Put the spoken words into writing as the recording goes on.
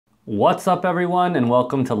What's up everyone, and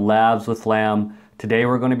welcome to Labs with LAM. Today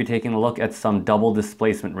we're going to be taking a look at some double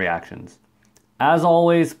displacement reactions. As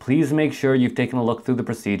always, please make sure you've taken a look through the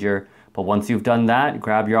procedure, but once you've done that,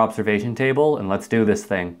 grab your observation table and let's do this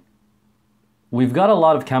thing. We've got a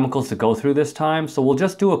lot of chemicals to go through this time, so we'll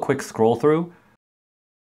just do a quick scroll through.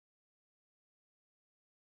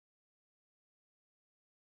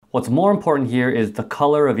 What's more important here is the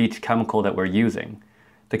color of each chemical that we're using.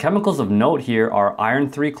 The chemicals of note here are iron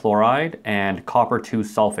III Chloride and copper II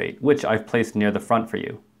Sulfate, which I've placed near the front for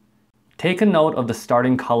you. Take a note of the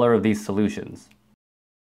starting color of these solutions.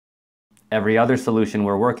 Every other solution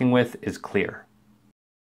we're working with is clear.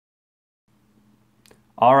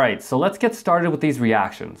 Alright, so let's get started with these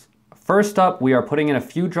reactions. First up, we are putting in a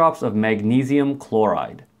few drops of Magnesium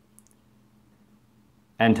Chloride.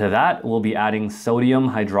 And to that, we'll be adding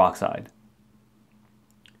sodium hydroxide.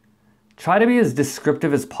 Try to be as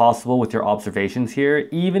descriptive as possible with your observations here,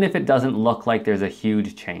 even if it doesn't look like there's a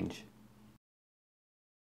huge change.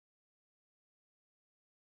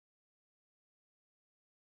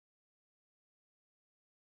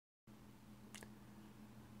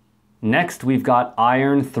 Next, we've got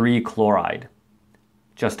iron III Chloride.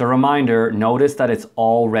 Just a reminder, notice that it's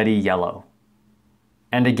already yellow.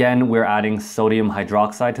 And again, we're adding sodium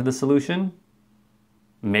hydroxide to the solution.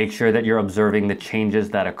 Make sure that you're observing the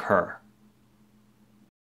changes that occur.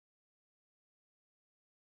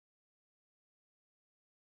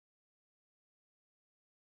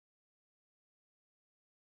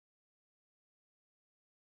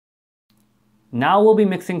 Now we'll be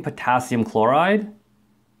mixing potassium chloride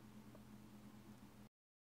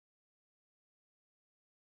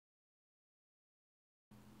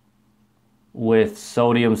with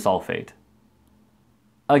sodium sulfate.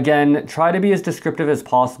 Again, try to be as descriptive as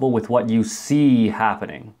possible with what you see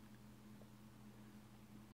happening.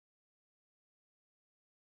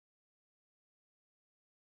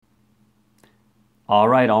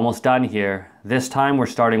 Alright, almost done here. This time we're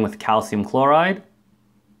starting with calcium chloride.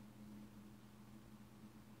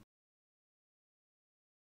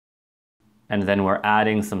 And then we're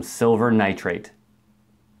adding some silver nitrate.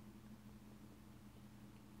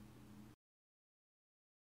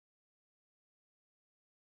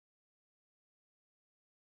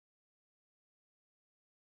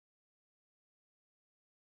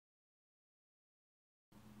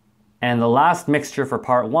 And the last mixture for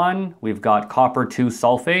part one, we've got copper II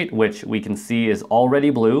sulfate, which we can see is already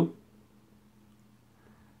blue.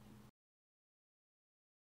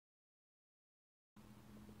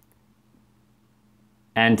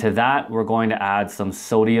 And to that, we're going to add some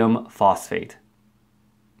sodium phosphate.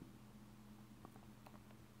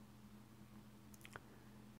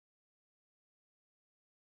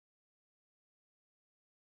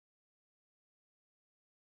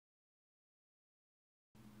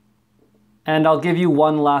 And I'll give you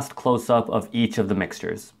one last close-up of each of the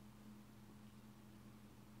mixtures.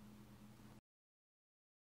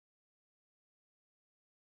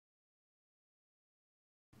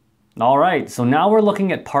 Alright, so now we're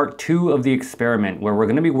looking at part two of the experiment where we're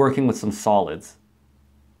going to be working with some solids.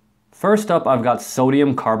 First up, I've got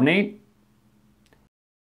sodium carbonate.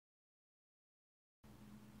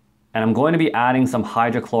 And I'm going to be adding some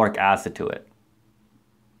hydrochloric acid to it.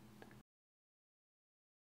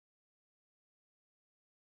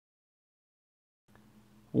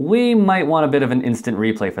 We might want a bit of an instant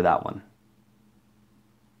replay for that one.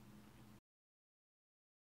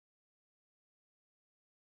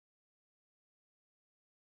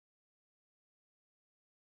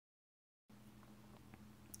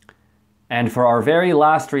 And for our very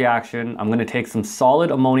last reaction, I'm going to take some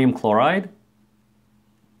solid ammonium chloride.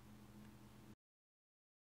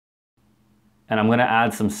 And I'm going to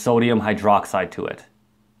add some sodium hydroxide to it.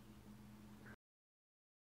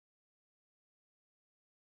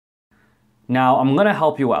 Now, I'm going to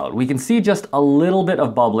help you out. We can see just a little bit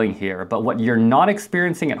of bubbling here, but what you're not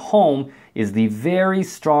experiencing at home is the very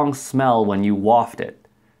strong smell when you waft it.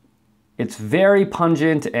 It's very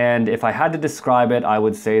pungent, and if I had to describe it, I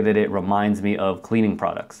would say that it reminds me of cleaning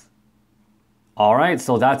products. Alright,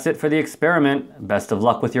 so that's it for the experiment. Best of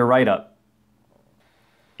luck with your write-up.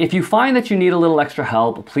 If you find that you need a little extra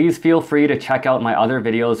help, please feel free to check out my other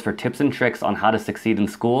videos for tips and tricks on how to succeed in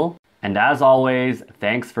school. And as always,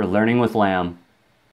 thanks for learning with LAM.